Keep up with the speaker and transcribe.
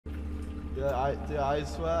Yeah, I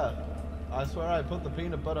swear. I swear I put the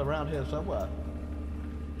peanut butter around here somewhere.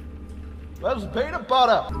 Where's the peanut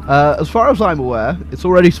butter? As far as I'm aware, it's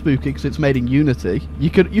already spooky because it's made in Unity. You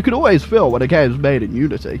could always feel when a game is made in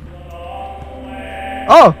Unity.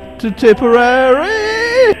 Oh, to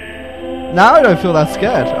Tipperary! Now I don't feel that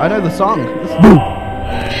scared. I know the song.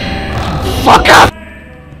 Fuck up!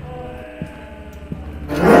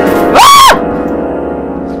 Ah!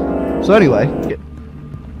 So anyway,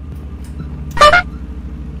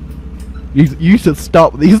 you should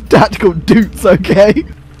stop these tactical dupes, okay?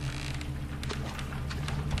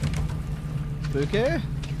 Spooky?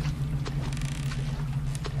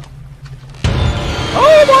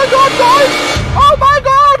 Oh my god, guys! Oh my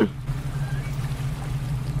god!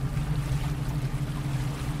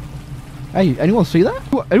 Hey, anyone see that?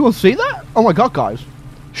 Anyone see that? Oh my god, guys.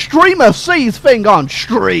 Streamer sees thing on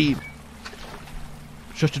stream!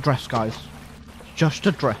 It's just a dress, guys. It's just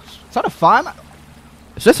a dress. Is that a fireman?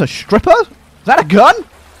 Is this a stripper? Is that a gun?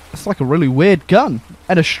 It's like a really weird gun.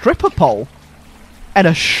 And a stripper pole. And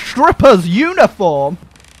a stripper's uniform.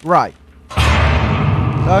 Right.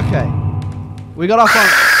 Okay. We got off on...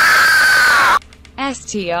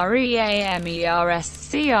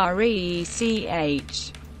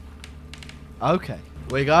 STREAMERSCREECH. Okay.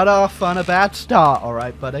 We got off on a bad start,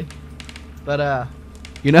 alright, buddy. But,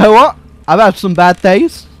 you know what? I've had some bad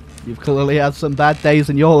days. You've clearly had some bad days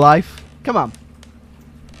in your life. Come on.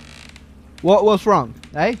 What's wrong,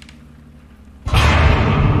 eh?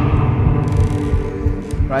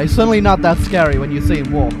 Right, it's certainly not that scary when you see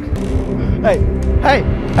him walk. Hey,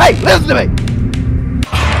 listen to me!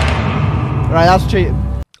 Right, that's cheating.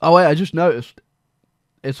 Oh wait, I just noticed.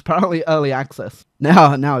 It's apparently early access.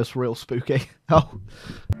 Now it's real spooky. Oh.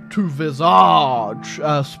 To Visage,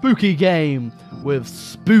 a spooky game with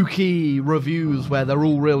spooky reviews where they're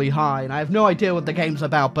all really high. And I have no idea what the game's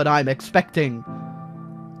about, but I'm expecting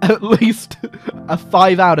at least a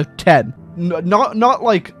 5 out of 10. Not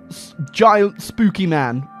like giant spooky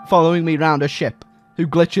man following me around a ship who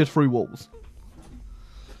glitches through walls.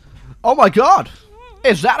 Oh my god!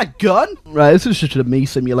 Is that a gun? Right, this is just a me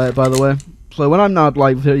simulator, by the way. So when I'm not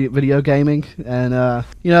like video gaming and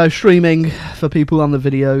you know, streaming for people on the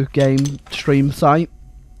video game stream site,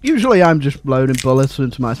 usually I'm just loading bullets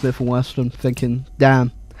into my Smith & Wesson, thinking,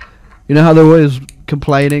 damn, you know how they're always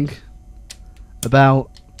complaining about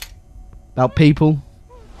people.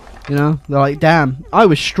 You know, they're like, damn, I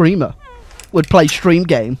was streamer. Would play stream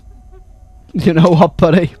game. You know what,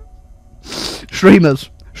 buddy? Streamers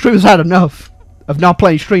had enough of not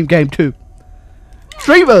playing stream game too.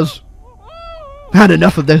 Streamers had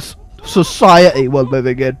enough of this society we're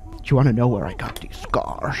living in. Do you want to know where I got these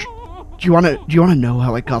scars? Do you want to know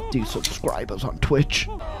how I got these subscribers on Twitch?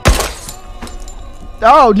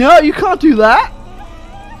 Oh no, you can't do that.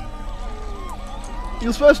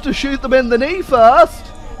 You're supposed to shoot them in the knee first,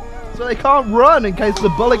 so they can't run in case the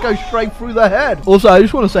bullet goes straight through their head. Also, I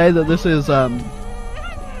just want to say that this is an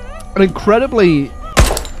incredibly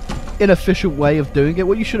inefficient way of doing it.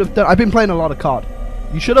 What you should have done... I've been playing a lot of COD.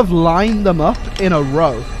 You should have lined them up in a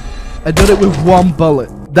row and done it with one bullet.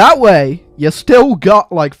 That way, you still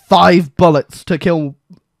got like 5 bullets to kill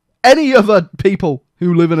any other people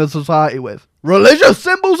who live in a society with. Religious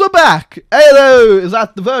symbols are back! Hello! Is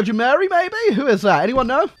that the Virgin Mary, maybe? Who is that? Anyone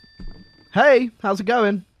know? Hey, how's it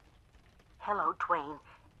going? Hello, Dwayne.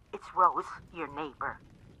 It's Rose, your neighbor.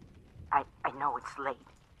 I know it's late,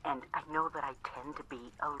 and I know that I tend to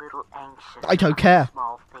be a little anxious. I don't care.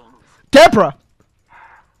 Small things. Deborah!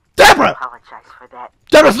 Deborah! I apologize for that.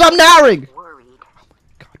 Deborah, stop narrowing! Worried.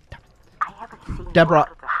 God damn it. I haven't seen Deborah. you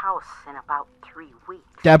out of the house in about 3 weeks.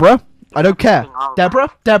 Deborah? I don't care.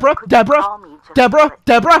 Deborah? Deborah? Deborah? Deborah?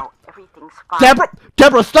 Deborah? Everything's fine. Deborah?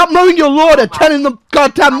 Deborah, stop mowing your lawn at 10 in the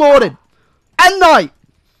goddamn morning! And night!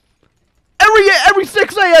 Every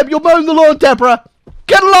 6 AM you're mowing the lawn, Deborah!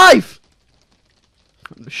 Get a life!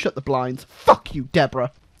 Shut the blinds. Fuck you,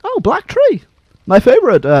 Deborah. Oh, Black Tree. My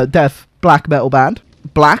favourite death black metal band.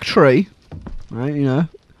 Black Tree. Right, you know.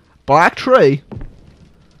 Black Tree.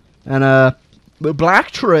 And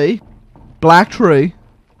Black Tree. Black Tree.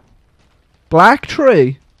 Black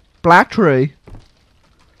Tree. Black Tree.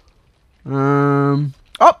 Oh,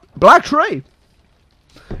 Black Tree.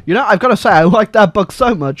 You know, I've got to say, I like that book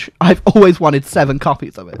so much, I've always wanted 7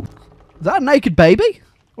 copies of it. Is that a naked baby?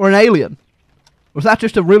 Or an alien? Or is that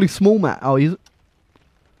just a really small man? Oh, he's... Is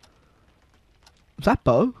that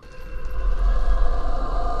Bo?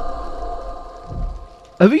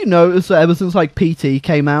 Have you noticed that ever since, like, PT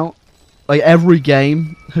came out, like, every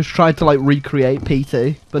game has tried to, like, recreate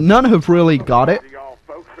PT, but none have really got it? Y'all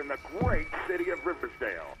folks in the great city of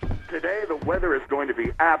Riversdale. Today, the weather is going going to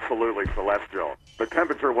be absolutely celestial. The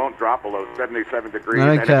temperature won't drop below 77 degrees, I and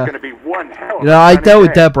don't it's care. going to be one hell of a You know, I sunny dealt with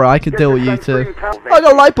day. Deborah. I can Get deal your with you too. sunscreen towel. I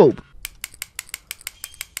got a light bulb.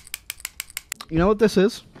 You know what this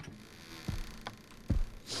is?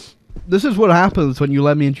 This is what happens when you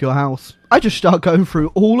let me into your house. I just start going through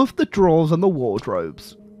all of the drawers and the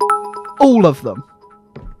wardrobes. All of them.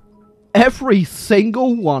 Every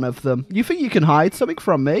single one of them. You think you can hide something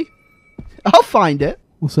from me? I'll find it.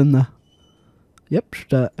 What's in there? Yep,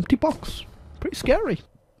 just an empty box. Pretty scary.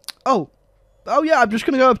 Oh yeah, I'm just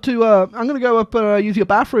gonna go up to, I'm gonna go up and use your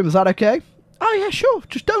bathroom, is that okay? Oh yeah, sure.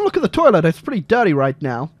 Just don't look at the toilet, it's pretty dirty right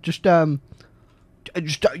now. Just, you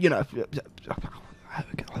know,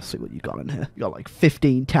 let's see what you got in here. You got like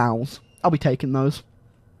 15 towels. I'll be taking those.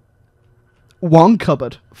 One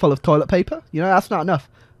cupboard full of toilet paper? You know, that's not enough.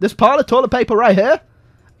 This pile of toilet paper right here?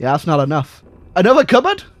 Yeah, that's not enough. Another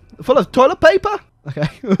cupboard full of toilet paper? Okay,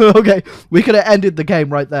 okay. We could have ended the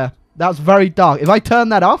game right there. That's very dark. If I turn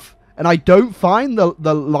that off and I don't find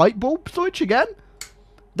the light bulb switch again,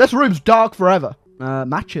 this room's dark forever.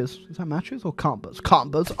 Matches. Is that matches or cotton buds?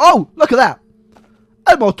 Cotton buds. Oh, look at that.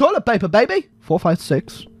 And more toilet paper, baby. 4, 5,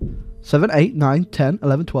 6, 7, 8, 9, 10,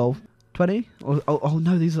 11, 12, 20. Oh,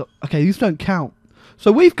 no, these are... Okay, these don't count.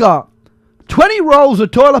 So we've got 20 rolls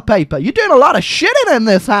of toilet paper. You're doing a lot of shitting in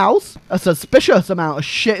this house. A suspicious amount of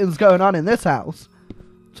shitting's going on in this house.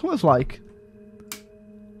 It's almost like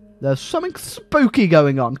there's something spooky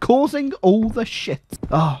going on, causing all the shit.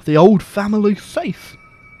 Ah, the old family safe.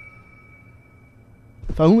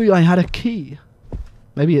 If only I had a key.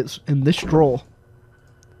 Maybe it's in this drawer.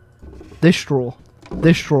 This drawer.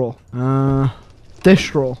 This drawer. This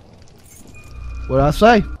drawer. What did I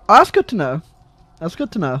say? Oh, that's good to know. That's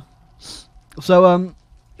good to know. So,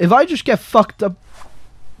 if I just get fucked up...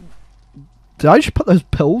 Did I just put those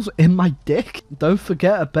pills in my dick? Don't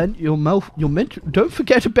forget about your don't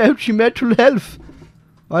forget about your mental health.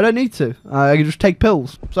 I don't need to. I can just take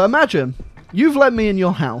pills. So imagine, you've let me in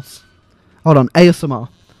your house. Hold on, ASMR.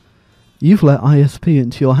 You've let ISP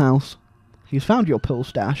into your house. He's found your pill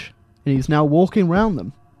stash. And he's now walking around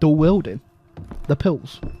them, dual wielding the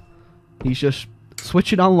pills. He's just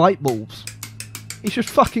switching on light bulbs. He's just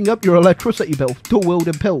fucking up your electricity bill, dual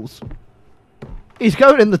wielding pills. He's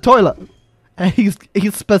going in the toilet. And he's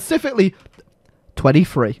specifically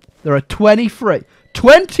 23. There are 23.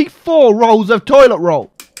 24 rolls of toilet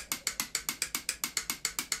roll.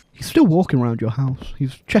 He's still walking around your house.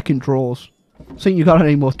 He's checking drawers. Seeing you got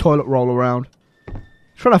any more toilet roll around.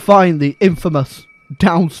 Trying to find the infamous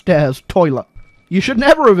downstairs toilet. You should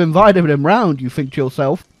never have invited him round, you think to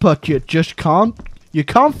yourself, but you just can't. You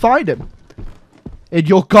can't find him in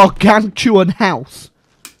your gargantuan house.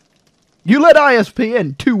 You let ISP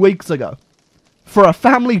in 2 weeks ago for a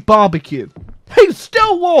family barbecue. He's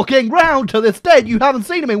still walking round to this day. You haven't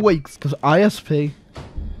seen him in weeks because ISP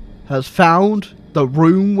has found the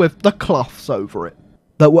room with the cloths over it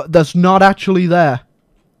that's not actually there.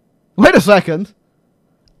 Wait a second.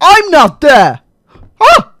 I'm not there.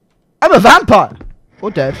 Oh, I'm a vampire.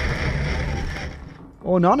 Or dead.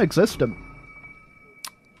 Or non-existent.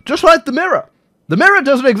 Just like the mirror. The mirror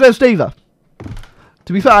doesn't exist either.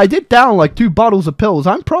 To be fair, I did down like 2 bottles of pills.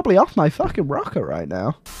 I'm probably off my fucking rocker right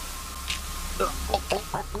now.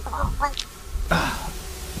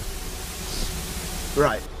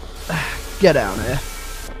 Right. Get down here.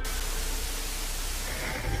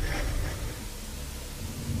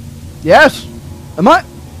 Yes? Am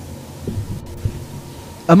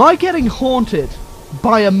I getting haunted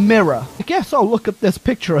by a mirror? I guess I'll look at this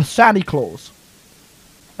picture of Santa Claus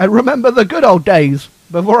and remember the good old days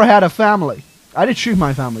before I had a family. I did shoot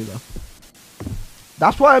my family though.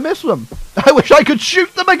 That's why I miss them. I wish I could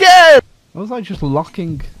shoot them again! What was I just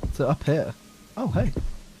locking to up here? Oh, hey.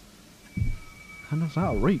 How does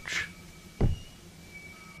that reach?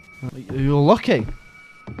 You're lucky.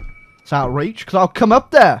 It's out of reach, because I'll come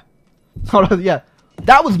up there. Oh, yeah.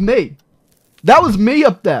 That was me. That was me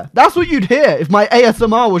up there. That's what you'd hear if my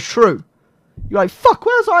ASMR was true. You're like, fuck,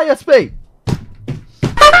 where's ISP?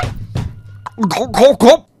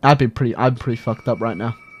 I'm pretty fucked up right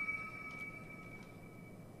now.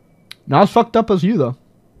 Not as fucked up as you, though.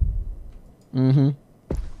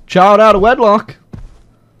 Child out of wedlock.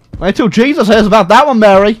 Wait till Jesus hears about that one,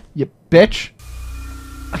 Mary. You bitch.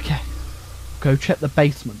 Okay. Go check the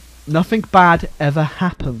basement. Nothing bad ever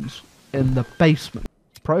happens in the basement.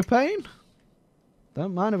 Propane?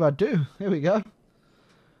 Don't mind if I do. Here we go.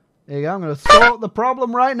 Here you go. I'm going to sort the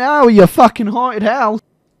problem right now with your fucking haunted house.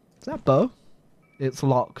 Is that Bo? It's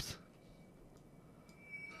locked.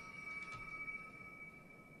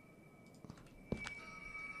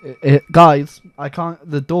 Guys, I can't...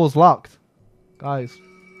 The door's locked. Guys.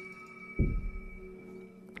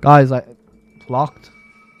 Guys, it's locked.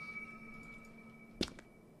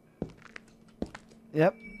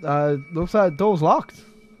 Yep, looks like the door's locked.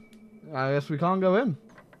 I guess we can't go in.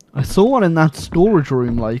 I saw one in that storage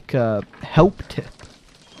room, like, help tip.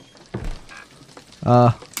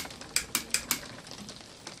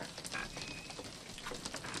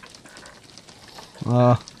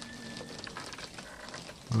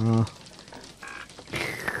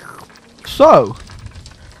 So,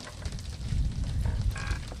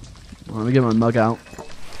 let me get my mug out.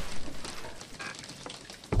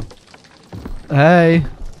 Hey.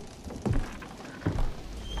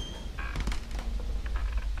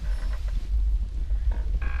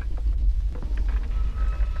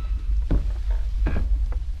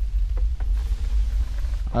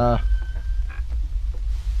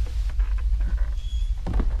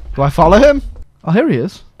 Do I follow him? Oh, here he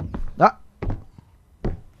is. God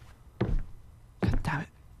damn it.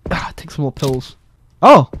 Take some more pills.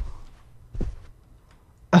 Oh!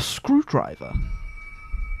 A screwdriver.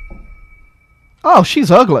 Oh,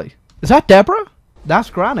 she's ugly. Is that Deborah? That's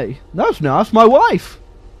Granny. No, it's not. That's my wife.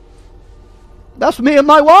 That's me and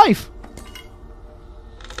my wife.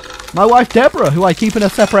 My wife Deborah, who I keep in a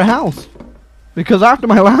separate house. Because after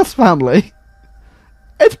my last family,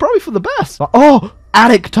 it's probably for the best. Oh,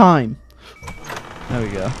 attic time. There we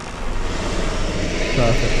go.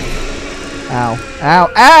 Perfect. Ow. Ow.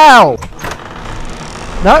 Ow!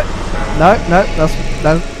 No. No, no, that's...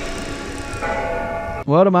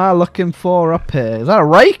 What am I looking for up here? Is that a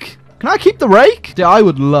rake? Can I keep the rake? Dude, I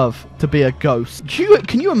would love to be a ghost.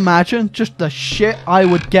 Can you imagine just the shit I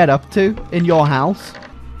would get up to in your house?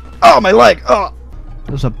 Oh, my leg! Oh!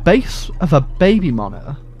 There's a base of a baby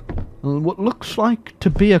monitor. And what looks like to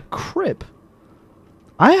be a crib.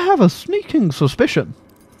 I have a sneaking suspicion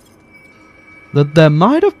that there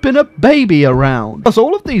might have been a baby around. There's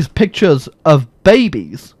all of these pictures of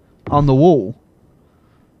babies on the wall.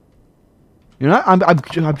 You know, I'm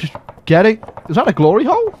just getting... Is that a glory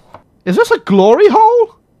hole? Is this a glory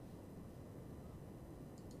hole?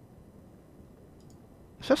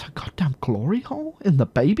 Is this a goddamn glory hole in the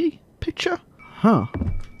baby picture? Huh.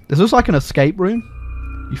 Is this like an escape room?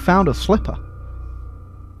 You found a slipper.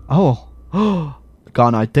 Oh. Oh. Got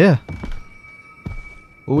an idea.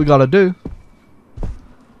 What we gotta do,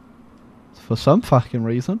 for some fucking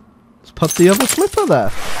reason, let's put the other slipper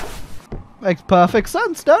there. Makes perfect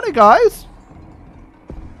sense, don't it, guys?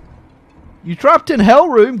 You trapped in hell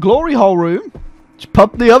room, glory hole room. Just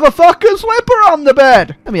put the other fucking slipper on the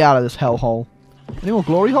bed. Let me out of this hell hole. Any more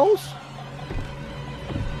glory holes?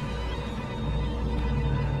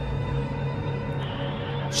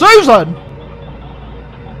 Susan!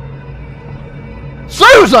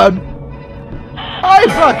 Susan! I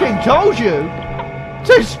fucking told you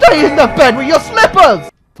to stay in the bed with your slippers!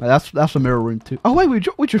 That's a mirror room too. Oh wait, we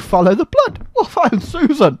just follow the blood. We'll find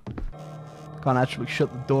Susan. Can't actually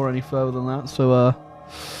shut the door any further than that, so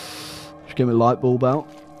just get my light bulb out.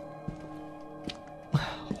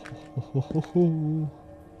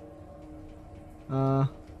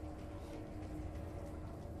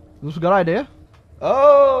 Is this a good idea?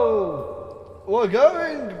 Oh, we're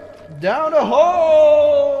going down a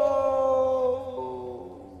hole.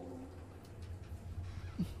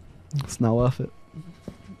 It's not worth it.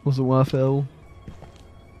 Wasn't worth it at all.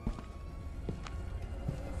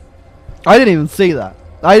 I didn't even see that.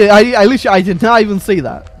 I literally, I did not even see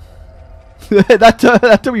that.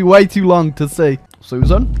 that took me way too long to see.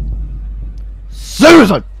 Susan?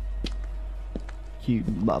 Susan! You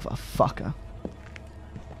motherfucker.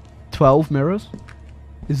 12 mirrors?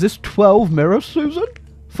 Is this 12 mirrors, Susan?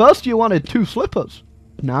 First you wanted 2 slippers.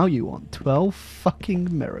 Now you want 12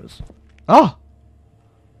 fucking mirrors. Oh!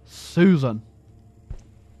 Susan.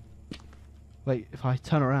 Wait, if I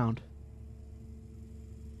turn around.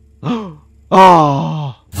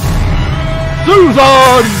 Oh!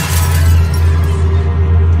 Susan!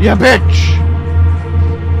 You bitch!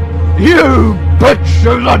 You bitch,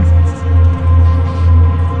 Susan!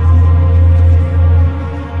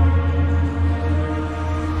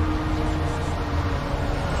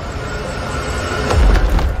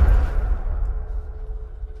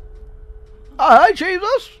 Alright,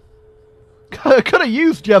 Jesus! Could have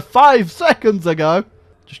used you 5 seconds ago.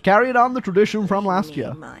 Just carrying on the tradition from last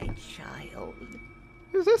year. My child.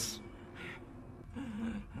 Who's this?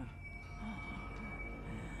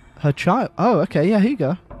 Her child? Oh, okay, yeah, here you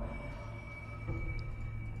go.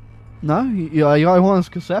 No? You want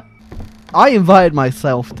to accept? I invited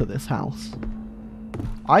myself to this house.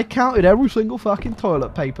 I counted every single fucking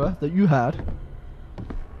toilet paper that you had.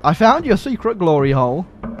 I found your secret glory hole.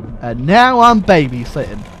 And now I'm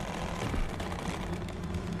babysitting.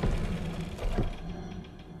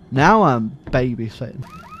 Now I'm babysitting.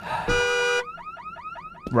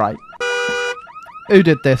 Right. Who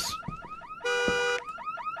did this?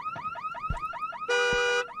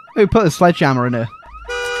 Who put a sledgehammer in here?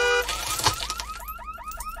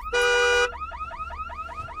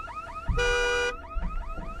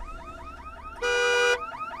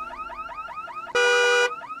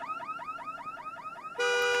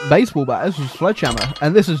 Baseball bat, this is a sledgehammer.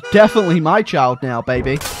 And this is definitely my child now,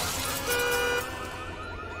 baby.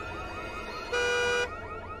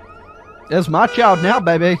 It's my child now,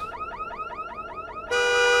 baby.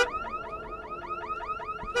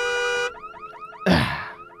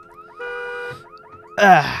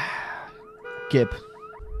 Gib.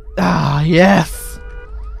 Ah, yes.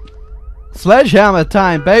 Sledgehammer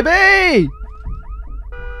time, baby.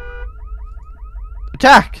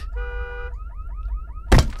 Attack.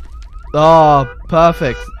 Oh,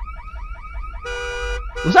 perfect.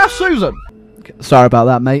 Was that Susan? Okay, sorry about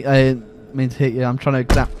that, mate. I didn't mean to hit you. I'm trying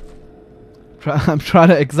to I'm trying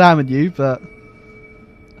to examine you, but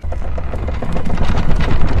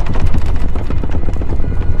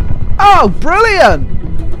oh,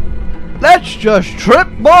 brilliant! Let's just trip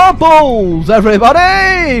more balls,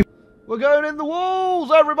 everybody! We're going in the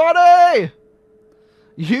walls, everybody!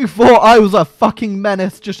 You thought I was a fucking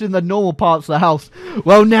menace just in the normal parts of the house.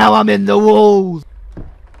 Well, now I'm in the walls!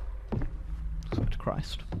 Sweet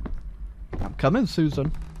Christ. I'm coming,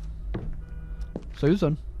 Susan.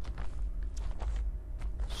 Susan.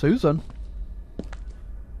 Susan.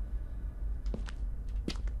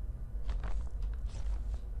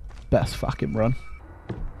 Best fucking run.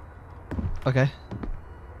 Okay.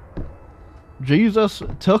 Jesus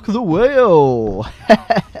took the wheel.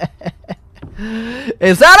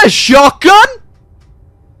 Is that a shotgun?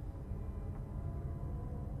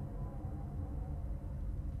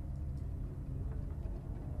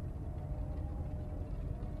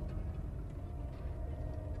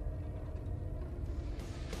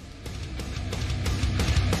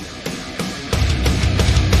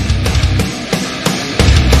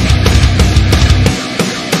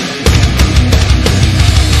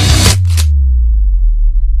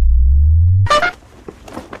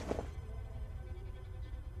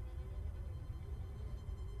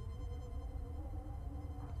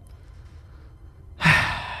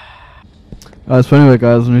 So anyway,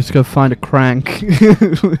 guys, I'm just gonna find a crank.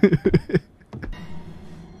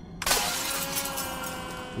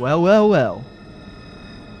 Well, well, well.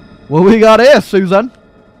 What we got here, Susan?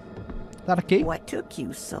 Is that a key? What took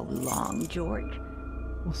you so long, George?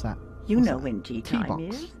 What's that? You What's know that? when tea time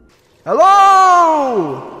T-box. is.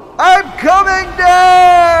 Hello! I'm coming down!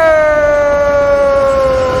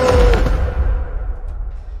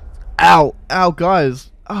 Ow. Ow, guys.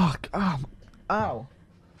 Oh, ow.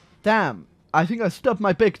 Damn. I think I stubbed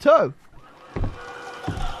my big toe.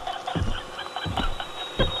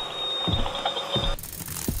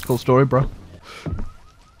 Cool story, bro.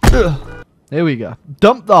 Ugh. There we go.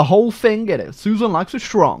 Dump the whole thing in it. Susan likes it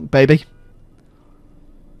strong, baby.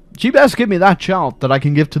 She best give me that child that I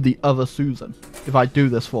can give to the other Susan if I do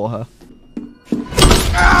this for her.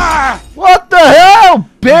 Ah! What the hell,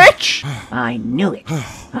 bitch? I knew it.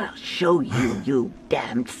 I'll show you, you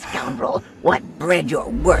damned scoundrel, what bread you're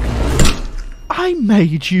worth. I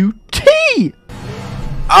made you tea!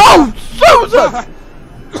 Oh, Susan!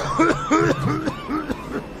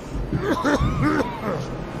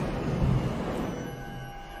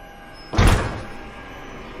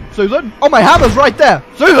 Susan? Oh, my hammer's right there!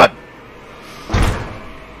 Susan!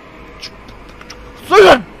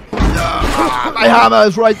 Susan! My hammer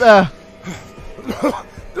is right there!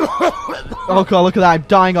 Oh god, look at that, I'm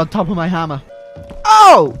dying on top of my hammer.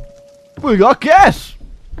 Oh! We got guests!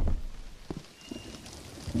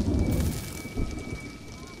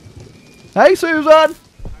 Hey, Susan!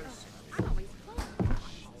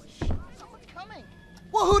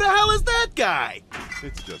 Well, who the hell is that guy?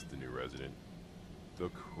 It's just the new resident. The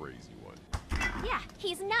crazy one. Yeah,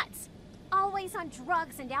 he's nuts. Always on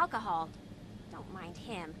drugs and alcohol. Don't mind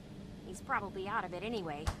him. He's probably out of it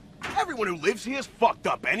anyway. Everyone who lives here is fucked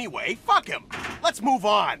up anyway. Fuck him. Let's move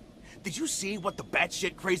on. Did you see what the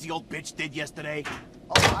batshit crazy old bitch did yesterday?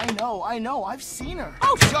 Oh, I know. I've seen her.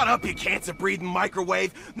 Oh, shut up, you cancer-breathing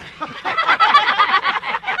microwave. By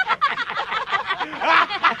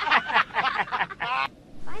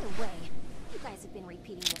the way, you guys have been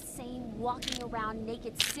repeating the same walking around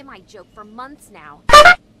naked semi-joke for months now.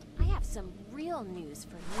 I have some real news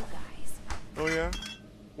for you guys. Oh yeah?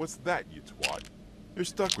 What's that, you twat? You're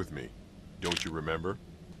stuck with me. Don't you remember?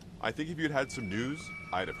 I think if you'd had some news,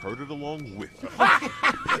 I'd have heard it along with you.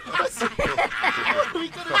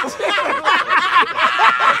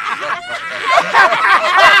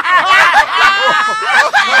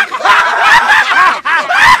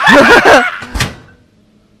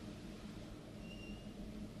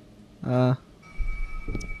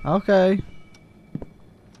 Okay.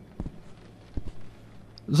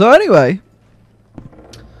 So anyway,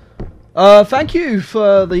 thank you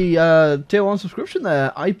for the tier 1 subscription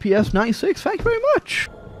there, IPS96. Thank you very much.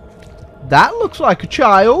 That looks like a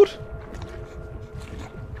child.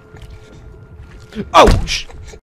 Oh,